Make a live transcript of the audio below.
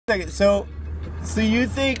Second, so you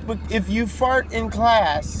think if you fart in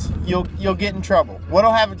class, you'll get in trouble?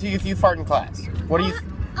 What'll happen to you if you fart in class? What do you?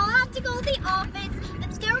 I'll have to go to the office.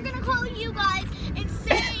 And they're gonna call you guys and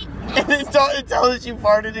say. And tell us you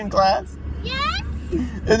farted in class. Yes.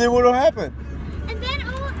 And then what'll happen? And then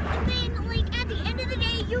like at the end of the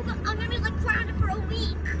day, I'm gonna be like grounded for a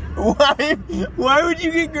week. Why? Why would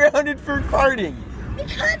you get grounded for farting?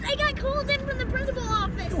 Because I got called in from the principal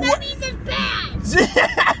office. That means it's bad.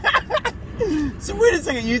 So wait a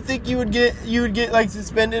second. You think you would get like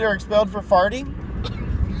suspended or expelled for farting?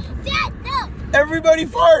 Dad, no. Everybody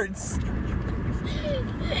farts.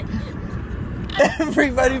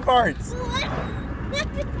 Everybody farts.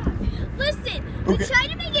 Listen, we try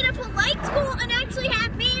to make it a polite school and actually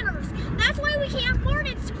have manners. That's why we can't fart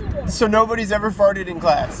in school. So nobody's ever farted in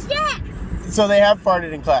class? Yes. So they have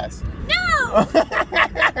farted in class? No.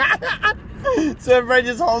 So everybody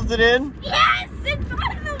just holds it in? Yes, it's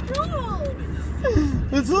part of the rules.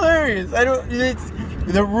 That's hilarious. It's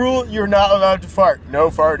the rule, you're not allowed to fart. No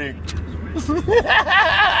farting.